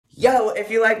Yo, if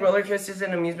you like roller coasters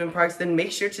and amusement parks, then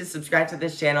make sure to subscribe to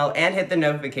this channel and hit the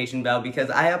notification bell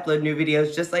because I upload new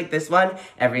videos just like this one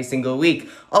every single week.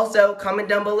 Also, comment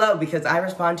down below because I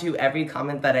respond to every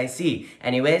comment that I see.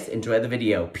 Anyways, enjoy the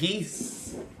video.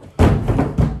 Peace.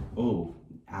 Oh,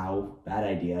 ow, bad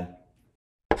idea.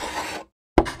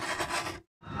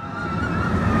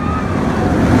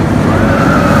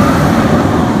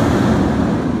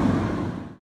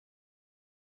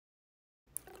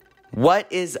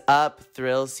 What is up,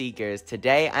 thrill seekers?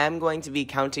 Today I'm going to be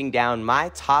counting down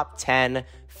my top 10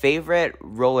 favorite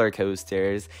roller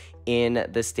coasters in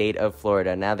the state of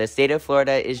Florida. Now, the state of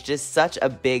Florida is just such a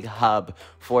big hub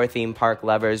for theme park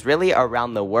lovers, really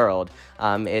around the world.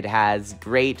 It has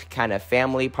great kind of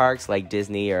family parks like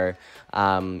Disney or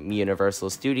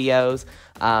Universal Studios,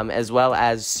 as well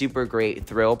as super great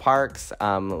thrill parks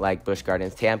like Busch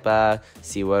Gardens Tampa,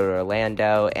 SeaWorld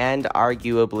Orlando, and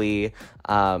arguably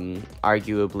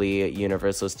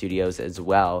Universal Studios as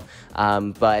well.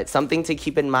 But something to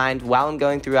keep in mind while I'm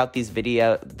going throughout this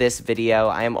video,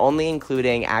 I am only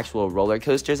including actual roller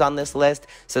coasters on this list.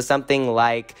 So something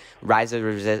like Rise of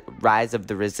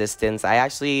the Resistance, I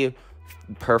actually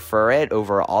prefer it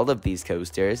over all of these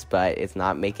coasters, but it's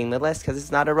not making the list because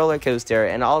it's not a roller coaster,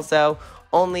 and also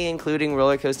only including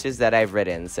roller coasters that I've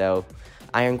ridden. So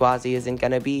Iron Gwazi isn't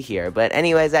going to be here. But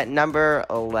anyways, at number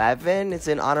 11, it's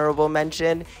an honorable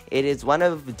mention. It is one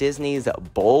of Disney's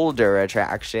bolder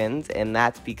attractions, and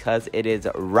that's because it is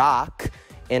Rock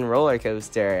in Roller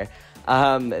Coaster.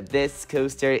 This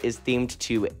coaster is themed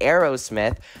to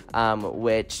Aerosmith,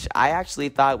 which I actually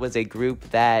thought was a group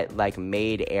that like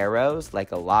made arrows,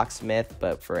 like a locksmith,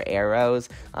 but for arrows.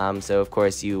 So of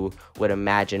course you would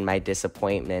imagine my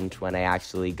disappointment when I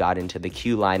actually got into the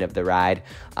queue line of the ride.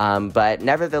 But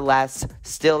nevertheless,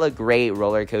 still a great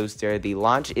roller coaster. The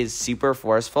launch is super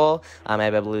forceful.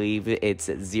 I believe it's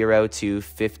 0 to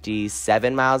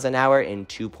 57 miles an hour in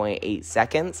 2.8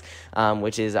 seconds,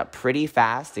 which is pretty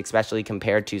fast, especially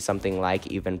compared to something like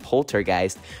even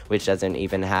Poltergeist, which doesn't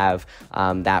even have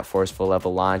that forceful of a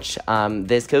launch.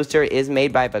 This coaster is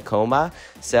made by Vekoma,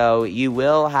 so you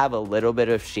will have a little bit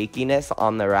of shakiness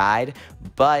on the ride,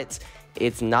 but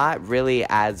it's not really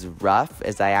as rough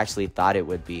as I actually thought it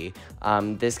would be.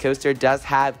 This coaster does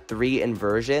have 3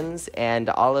 inversions, and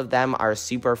all of them are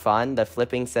super fun. The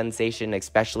flipping sensation,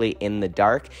 especially in the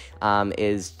dark,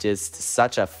 is just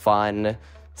such a fun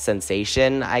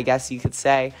sensation, I guess you could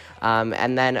say.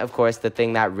 And then, of course, the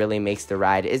thing that really makes the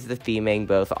ride is the theming,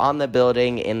 both on the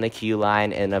building, in the queue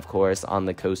line, and of course on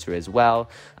the coaster as well.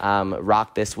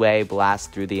 Rock This Way blasts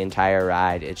through the entire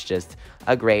ride. It's just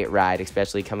a great ride,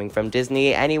 especially coming from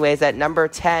Disney. Anyways, at number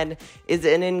 10 is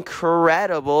an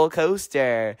incredible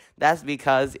coaster. That's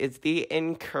because it's the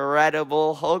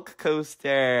Incredible Hulk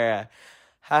coaster.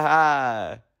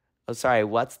 Haha. Oh, sorry,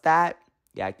 what's that?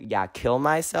 Yeah, kill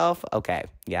myself? Okay,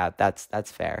 yeah,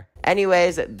 that's fair.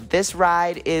 Anyways, this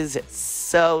ride is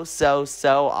so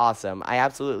awesome. I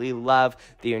absolutely love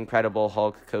the Incredible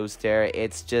Hulk coaster.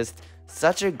 It's just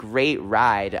such a great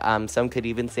ride. Some could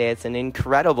even say it's an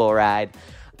incredible ride.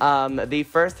 The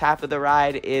first half of the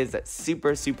ride is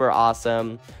super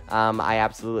awesome. I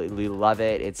absolutely love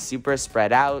it. It's super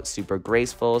spread out, super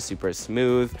graceful, super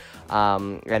smooth,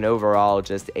 and overall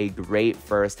just a great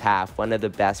first half. One of the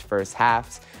best first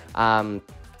halves.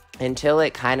 Until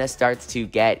it kind of starts to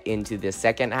get into the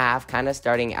second half, kind of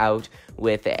starting out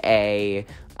with a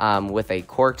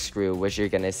corkscrew, which you're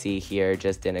going to see here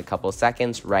just in a couple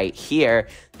seconds right here.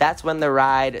 That's when the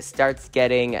ride starts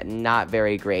getting not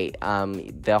very great.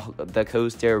 The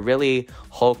coaster really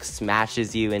Hulk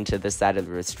smashes you into the side of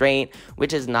the restraint,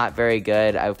 which is not very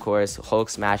good. Of course,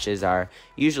 Hulk smashes are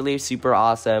usually super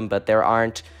awesome, but there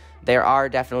are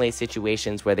definitely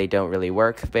situations where they don't really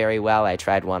work very well. I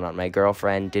tried one on my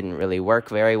girlfriend, didn't really work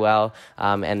very well.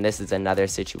 And this is another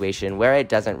situation where it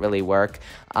doesn't really work.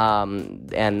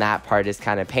 And that part is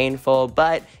kind of painful,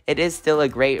 but it is still a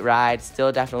great ride.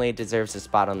 Still definitely deserves a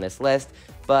spot on this list.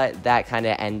 But that kind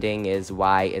of ending is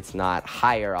why it's not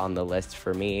higher on the list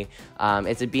for me.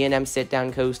 It's a B&M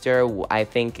sit-down coaster. I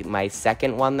think my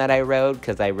second one that I rode,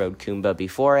 because I rode Kumba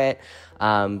before it.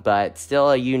 But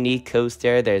still a unique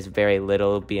coaster. There's very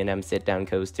little B&M sit-down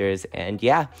coasters. And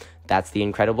yeah, that's the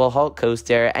Incredible Hulk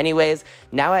coaster. Anyways,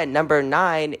 now at number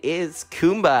 9 is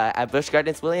Kumba at Busch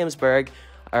Gardens Williamsburg.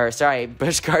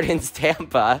 Busch Gardens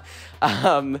Tampa.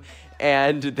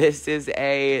 And this is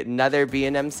another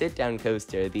B&M sit-down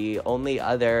coaster, the only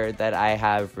other that I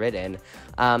have ridden.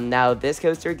 Now, this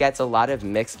coaster gets a lot of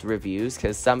mixed reviews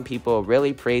because some people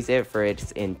really praise it for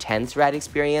its intense ride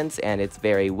experience and it's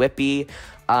very whippy,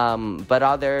 but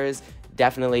others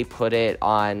definitely put it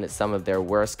on some of their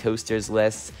worst coasters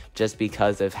lists just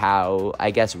because of how,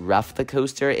 I guess, rough the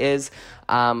coaster is.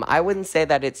 I wouldn't say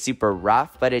that it's super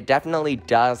rough, but it definitely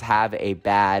does have a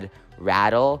bad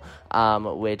rattle,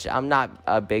 which I'm not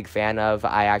a big fan of.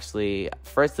 I actually,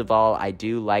 first of all, I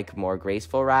do like more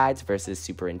graceful rides versus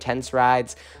super intense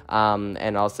rides,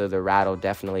 and also the rattle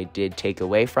definitely did take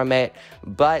away from it,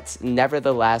 but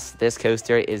nevertheless, this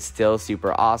coaster is still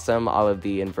super awesome. All of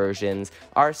the inversions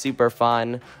are super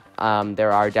fun.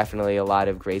 There are definitely a lot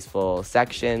of graceful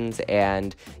sections,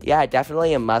 and yeah,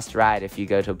 definitely a must ride if you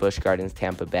go to Busch Gardens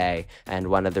Tampa Bay, and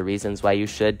one of the reasons why you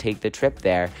should take the trip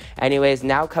there. Anyways,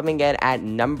 now coming in at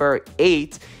number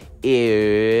 8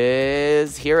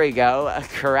 is, here we go,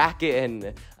 Kraken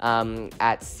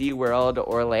at SeaWorld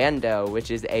Orlando,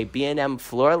 which is a B&M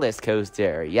floorless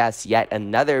coaster. Yes, yet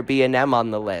another B&M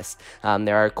on the list.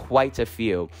 There are quite a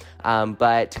few,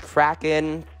 but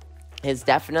Kraken is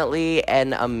definitely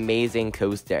an amazing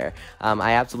coaster.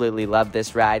 I absolutely love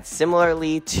this ride.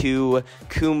 Similarly to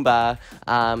Kumba,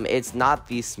 it's not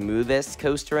the smoothest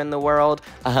coaster in the world,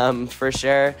 for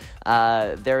sure.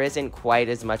 There isn't quite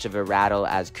as much of a rattle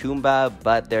as Kumba,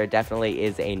 but there definitely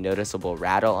is a noticeable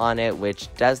rattle on it, which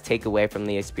does take away from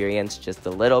the experience just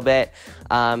a little bit.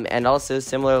 And also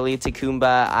similarly to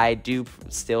Kumba, I do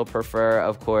still prefer,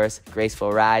 of course,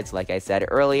 graceful rides, like I said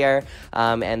earlier,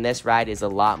 and this ride is a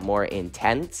lot more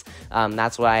intense.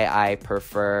 That's why I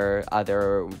prefer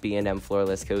other B&M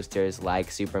floorless coasters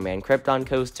like Superman Krypton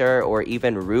Coaster or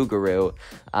even Rougarou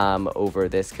over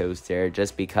this coaster,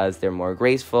 just because they're more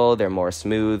graceful, they're more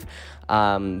smooth.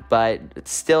 But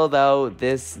still though,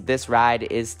 this ride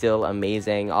is still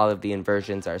amazing. All of the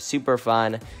inversions are super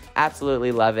fun.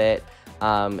 Absolutely love it.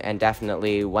 And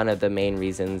definitely one of the main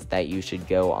reasons that you should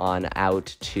go on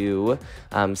out to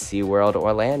SeaWorld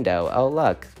Orlando. Oh,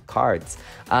 look, cards.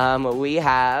 We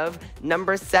have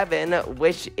number 7,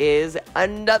 which is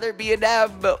another B&M.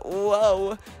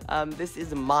 Whoa. This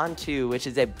is Montu, which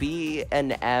is a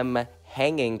B&M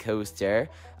hanging coaster.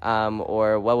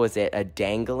 Or what was it, a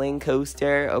dangling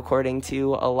coaster, according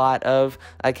to a lot of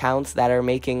accounts that are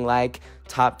making like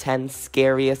top 10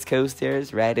 scariest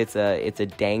coasters, right? It's a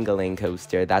dangling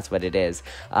coaster, that's what it is.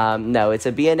 No, it's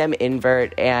a B&M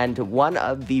invert, and one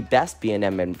of the best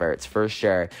B&M inverts for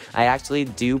sure. I actually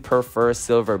do prefer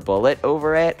Silver Bullet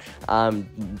over it,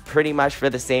 pretty much for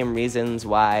the same reasons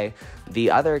why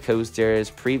the other coasters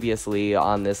previously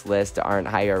on this list aren't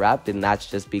higher up, and that's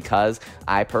just because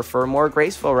I prefer more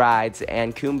graceful rides,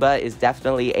 and Kumba is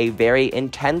definitely a very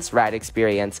intense ride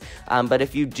experience. But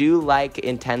if you do like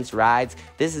intense rides,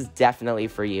 this is definitely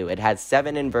for you. It has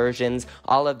 7 inversions,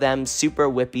 all of them super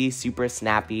whippy, super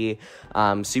snappy,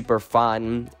 super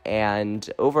fun, and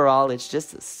overall it's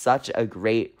just such a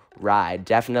great ride.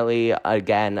 Definitely,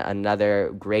 again,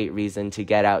 another great reason to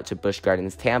get out to Busch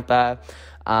Gardens Tampa,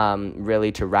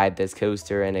 really to ride this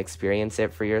coaster and experience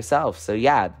it for yourself. So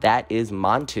yeah, that is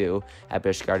Montu at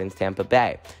Busch Gardens Tampa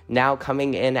Bay. Now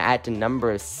coming in at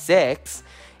number 6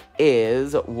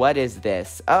 is, what is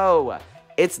this? Oh,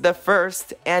 it's the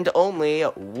first and only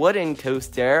wooden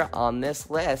coaster on this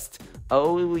list.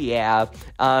 Oh yeah,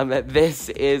 this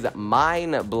is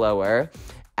Mind Blower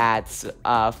at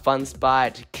Fun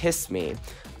Spot Kiss Me.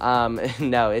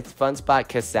 No, it's Fun Spot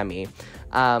Kissimmee.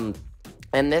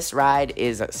 And this ride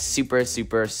is super,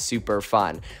 super, super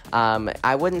fun.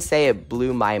 I wouldn't say it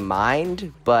blew my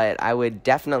mind, but I would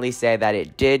definitely say that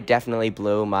it did definitely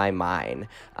blow my mind,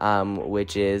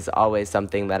 which is always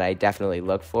something that I definitely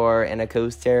look for in a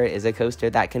coaster, is a coaster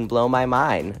that can blow my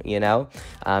mind, you know?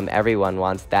 Everyone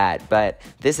wants that. But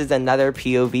this is another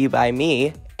POV by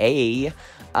me,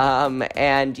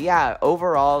 and yeah,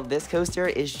 overall, this coaster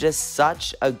is just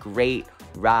such a great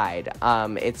ride.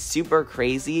 It's super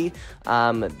crazy.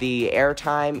 The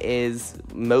airtime is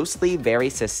mostly very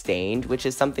sustained, which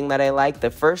is something that I like.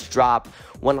 The first drop,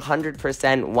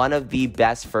 100% one of the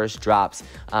best first drops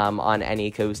on any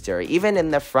coaster. Even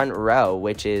in the front row,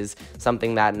 which is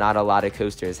something that not a lot of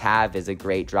coasters have, is a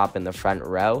great drop in the front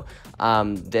row.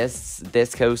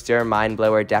 This coaster, Mind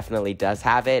Blower, definitely does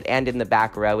have it, and in the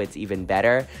back row it's even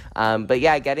better. But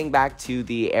yeah, getting back to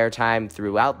the airtime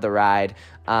throughout the ride,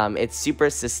 it's super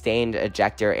sustained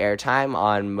ejector airtime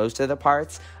on most of the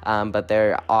parts, but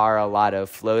there are a lot of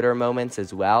floater moments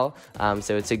as well.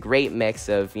 So it's a great mix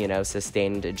of, you know,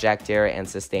 sustained ejector and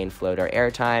sustained floater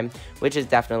airtime, which is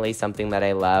definitely something that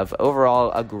I love.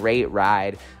 Overall, a great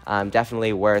ride.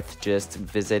 Definitely worth just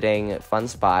visiting Fun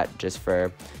Spot just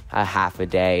for a half a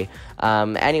day.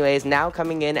 Anyways, now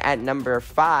coming in at number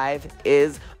 5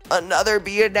 is another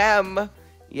B&M.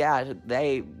 yeah,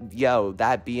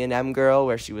 that B&M girl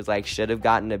where she was like, should have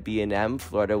gotten a B&M,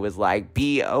 Florida was like,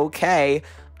 be okay.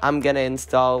 I'm going to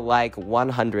install like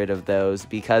 100 of those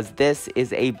because this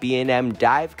is a B&M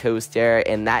dive coaster,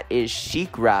 and that is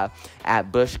SheiKra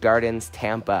at Busch Gardens,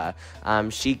 Tampa.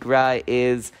 SheiKra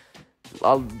is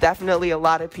definitely a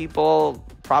lot of people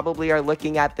probably are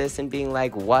looking at this and being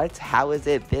like, what? How is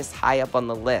it this high up on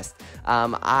the list?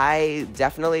 I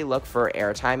definitely look for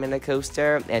airtime in a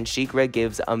coaster, and SheiKra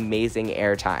gives amazing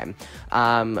airtime.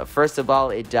 First of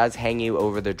all, it does hang you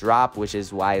over the drop, which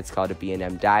is why it's called a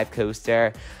B&M dive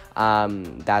coaster.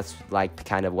 That's like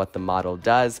kind of what the model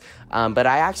does. But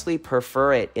I actually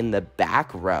prefer it in the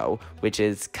back row, which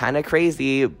is kind of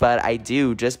crazy, but I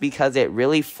do, just because it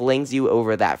really flings you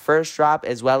over that first drop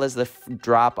as well as the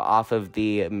drop off of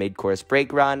the mid-course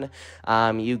brake run.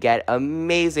 You get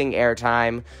amazing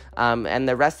airtime, and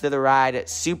the rest of the ride,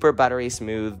 super buttery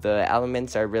smooth. The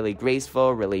elements are really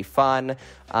graceful, really fun,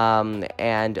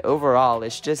 and overall,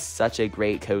 it's just such a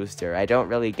great coaster. I don't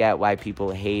really get why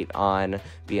people hate on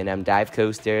B&M dive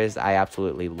coasters. I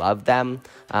absolutely love them.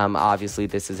 Obviously,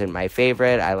 this isn't my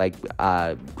favorite. I like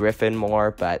Griffin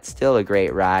more, but still a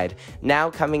great ride.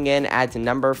 Now coming in at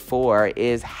number 4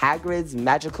 is Hagrid's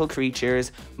Magical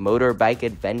Creatures Motorbike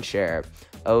Adventure.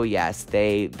 Oh yes,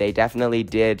 they definitely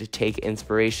did take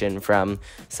inspiration from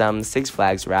some Six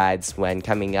Flags rides when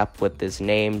coming up with this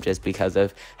name, just because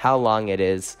of how long it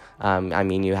is. I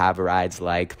mean, you have rides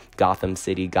like Gotham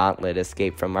City Gauntlet,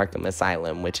 Escape from Arkham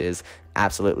Asylum, which is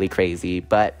absolutely crazy.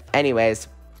 But anyways,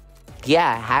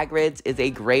 yeah, Hagrid's is a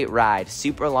great ride,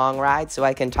 super long ride, so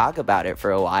I can talk about it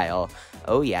for a while.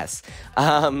 Oh yes.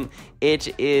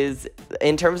 It is,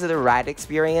 in terms of the ride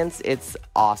experience, it's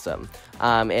awesome.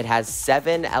 It has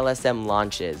 7 LSM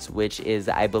launches, which is,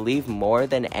 I believe, more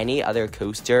than any other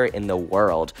coaster in the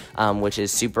world, which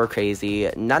is super crazy.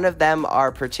 None of them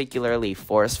are particularly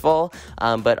forceful,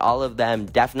 but all of them,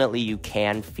 definitely you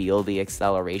can feel the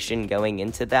acceleration going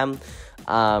into them,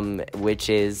 which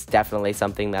is definitely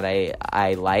something that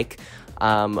I like.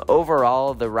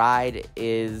 Overall, the ride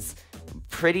is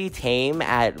pretty tame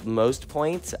at most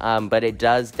points, but it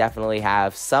does definitely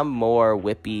have some more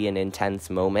whippy and intense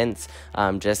moments,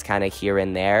 just kind of here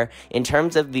and there. In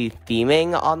terms of the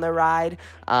theming on the ride,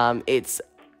 it's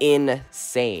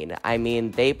insane. I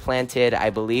mean, they planted,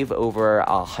 I believe, over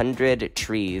 100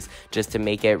 trees just to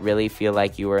make it really feel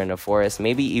like you were in a forest,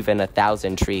 maybe even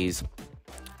 1,000 trees,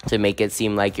 to make it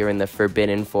seem like you're in the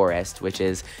Forbidden Forest, which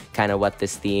is kind of what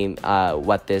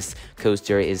this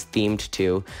coaster is themed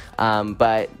to.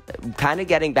 But kind of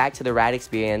getting back to the ride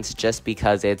experience, just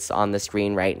because it's on the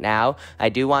screen right now, I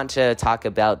do want to talk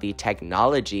about the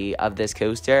technology of this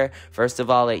coaster. First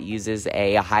of all, it uses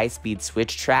a high-speed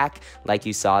switch track, like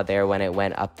you saw there when it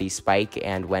went up the spike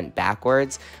and went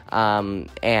backwards.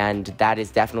 And that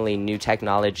is definitely new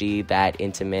technology that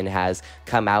Intamin has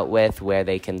come out with, where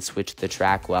they can switch the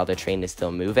track while the train is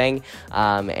still moving.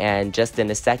 And just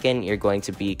in a second, you're going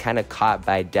to be kind of caught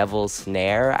by Devil's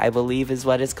Snare, I believe is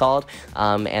what it's called.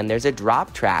 And there's a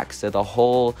drop track, so the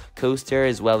whole coaster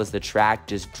as well as the track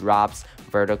just drops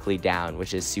vertically down,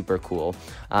 which is super cool,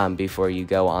 before you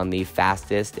go on the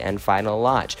fastest and final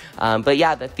launch. But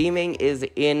yeah, the theming is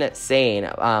insane,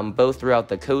 both throughout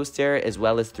the coaster as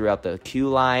well as throughout the queue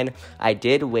line. I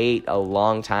did wait a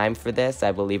long time for this.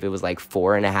 I believe it was like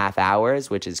 4.5 hours,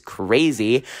 which is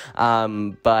crazy,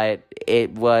 but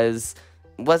it was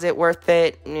it worth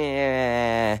it?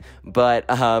 Yeah. But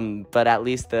at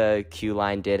least the queue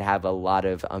line did have a lot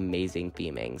of amazing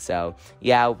theming. So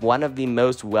yeah, one of the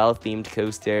most well-themed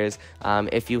coasters.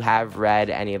 If you have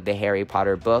read any of the Harry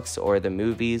Potter books or the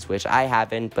movies, which I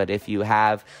haven't, but if you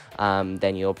have,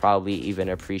 then you'll probably even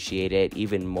appreciate it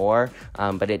even more.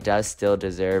 But it does still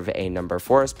deserve a number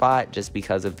 4 spot, just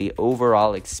because of the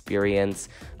overall experience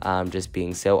just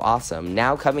being so awesome.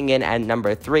 Now coming in at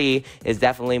number 3 is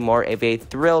definitely more of a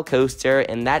thrill coaster,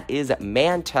 and that is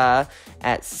Manta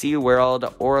at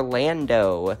SeaWorld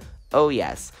Orlando. Oh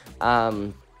yes,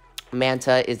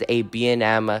 Manta is a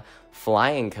B&M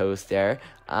flying coaster,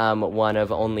 one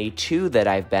of only 2 that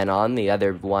I've been on, the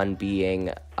other one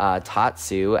being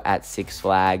Tatsu at Six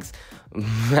Flags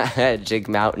Magic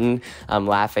Mountain. I'm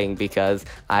laughing because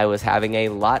I was having a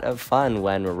lot of fun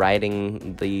when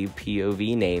writing the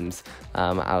POV names.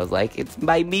 I was like, it's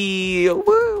by me,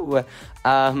 woo!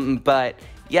 But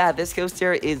yeah, this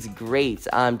coaster is great.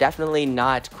 Definitely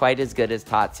not quite as good as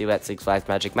Tatsu at Six Flags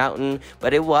Magic Mountain,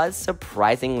 but it was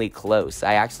surprisingly close.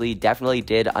 I actually definitely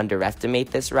did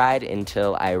underestimate this ride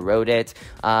until I rode it.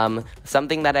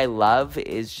 Something that I love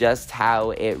is just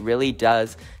how it really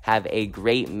does have a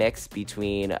great mix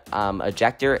between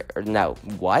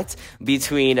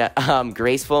between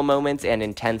graceful moments and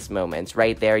intense moments.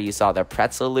 Right there, you saw the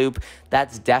pretzel loop.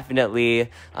 That's definitely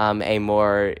a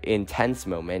more intense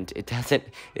moment. It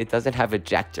doesn't have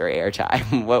ejector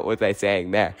airtime. What was I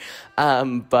saying there?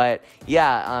 But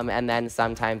yeah, and then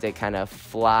sometimes it kind of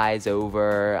flies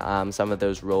over. Some of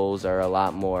those rolls are a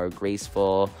lot more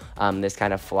graceful. This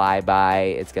kind of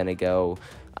flyby, it's gonna go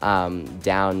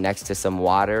down next to some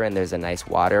water, and there's a nice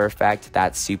water effect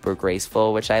that's super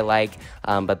graceful, which I like.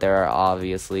 But there are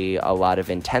obviously a lot of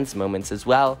intense moments as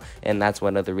well, and that's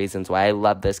one of the reasons why I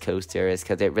love this coaster, is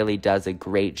because it really does a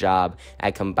great job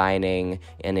at combining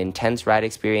an intense ride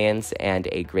experience and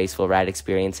a graceful ride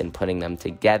experience and putting them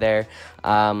together.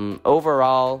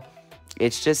 Overall,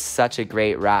 it's just such a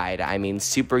great ride. I mean,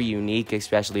 super unique,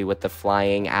 especially with the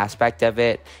flying aspect of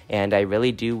it, and I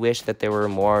really do wish that there were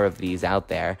more of these out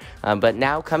there. But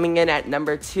now coming in at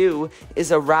number 2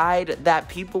 is a ride that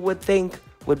people would think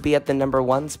would be at the number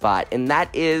 1 spot, and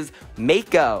that is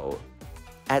Mako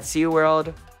at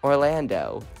SeaWorld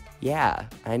Orlando. Yeah,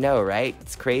 I know, right?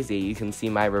 It's crazy. You can see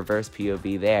my reverse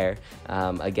POV there.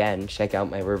 Again, check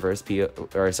out my my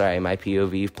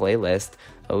POV playlist.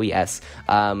 Oh yes.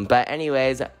 But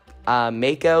anyways,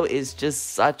 Mako is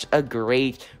just such a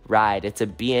great ride. It's a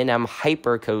B&M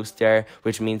hyper coaster,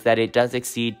 which means that it does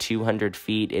exceed 200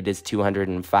 feet. It is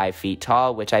 205 feet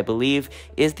tall, which I believe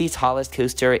is the tallest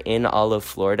coaster in all of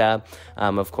Florida.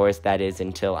 Of course, that is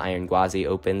until Iron Gwazi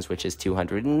opens, which is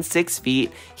 206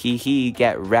 feet.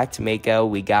 Get wrecked, Mako.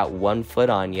 We got 1 foot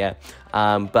on you.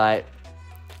 But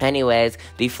anyways,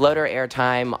 the floater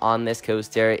airtime on this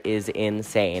coaster is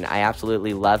insane. I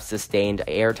absolutely love sustained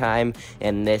airtime,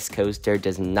 and this coaster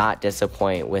does not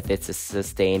disappoint with its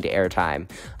sustained airtime.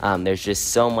 There's just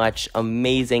so much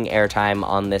amazing airtime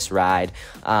on this ride.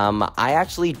 I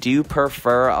actually do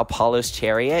prefer Apollo's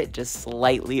Chariot just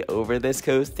slightly over this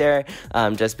coaster,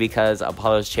 just because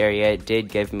Apollo's Chariot did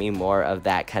give me more of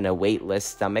that kind of weightless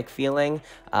stomach feeling,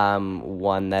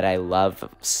 one that I love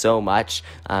so much,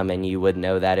 and you would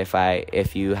know that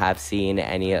if you have seen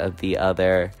any of the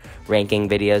other ranking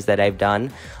videos that I've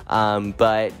done.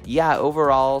 But yeah,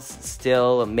 overall,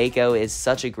 still, Mako is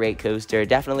such a great coaster,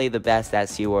 definitely the best at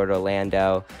SeaWorld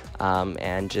Orlando,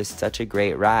 and just such a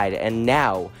great ride. And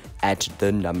now, at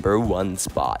the number 1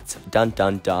 spot, dun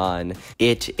dun dun,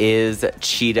 it is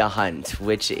Cheetah Hunt,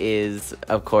 which is,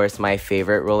 of course, my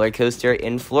favorite roller coaster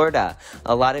in Florida.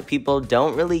 A lot of people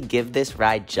don't really give this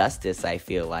ride justice, I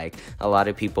feel like. A lot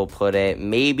of people put it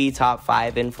maybe top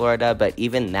 5 in Florida, but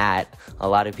even that, a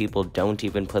lot of people don't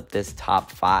even put this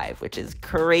top 5, which is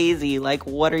crazy. Like,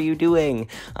 what are you doing?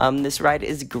 This ride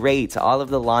is great. All of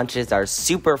the launches are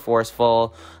super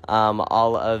forceful.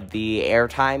 All of the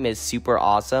airtime is super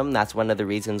awesome. That's one of the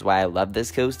reasons why I love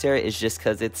this coaster, is just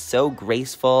because it's so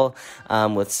graceful,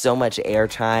 with so much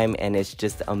airtime, and it's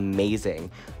just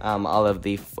amazing. All of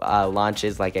the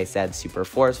launches, like I said, super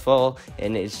forceful,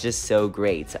 and it's just so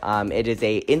great. It is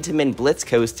a Intamin Blitz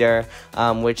coaster,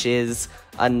 which is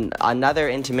another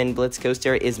Intamin Blitz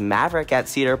coaster is Maverick at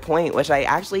Cedar Point, which I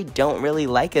actually don't really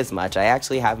like as much. I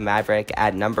actually have Maverick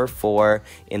at number 4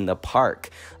 in the park.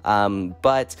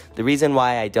 But the reason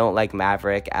why I don't like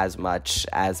Maverick as much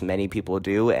as many people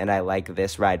do, and I like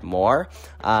this ride more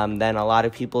than a lot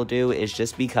of people do, is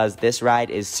just because this ride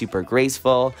is super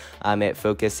graceful. It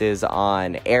focuses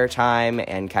on airtime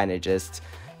and kind of just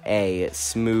a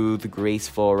smooth,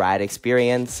 graceful ride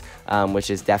experience,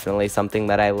 which is definitely something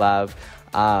that I love.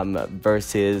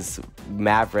 Versus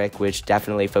Maverick, which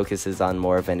definitely focuses on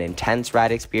more of an intense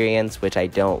ride experience, which I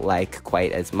don't like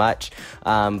quite as much.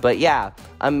 But yeah,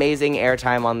 amazing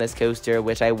airtime on this coaster,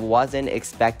 which I wasn't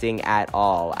expecting at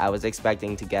all. I was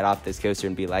expecting to get off this coaster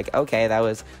and be like, okay, that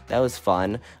was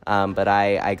fun. But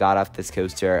I got off this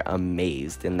coaster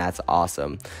amazed, and that's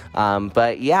awesome.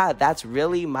 But yeah, that's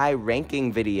really my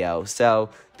ranking video. So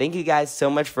thank you guys so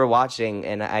much for watching,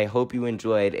 and I hope you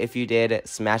enjoyed. If you did,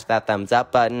 smash that thumbs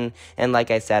up button, and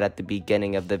like I said at the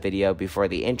beginning of the video before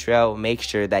the intro, make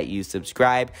sure that you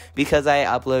subscribe, because I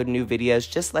upload new videos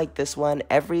just like this one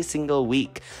every single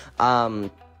week.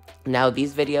 Now,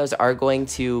 these videos are going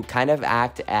to kind of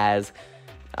act as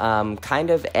kind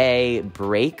of a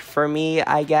break for me,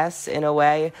 I guess, in a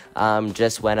way.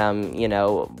 Just when I'm,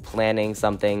 planning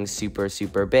something super,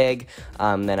 super big,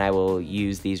 then I will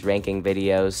use these ranking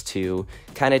videos to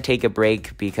kind of take a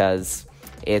break, because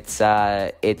it's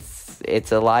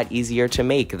a lot easier to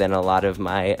make than a lot of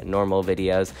my normal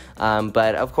videos.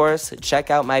 But of course, check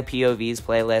out my POVs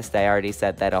playlist. I already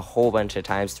said that a whole bunch of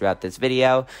times throughout this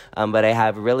video, but I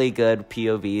have really good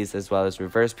POVs as well as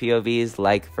reverse POVs,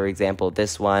 like for example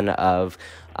this one of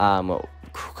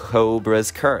Cobra's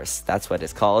Curse, that's what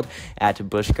it's called, at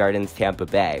Busch Gardens, Tampa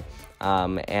Bay.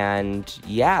 And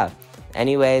yeah,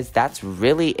 anyways, that's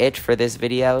really it for this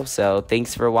video. So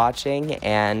thanks for watching,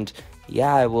 and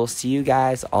yeah, I will see you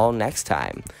guys all next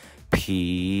time.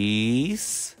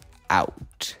 Peace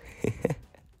out.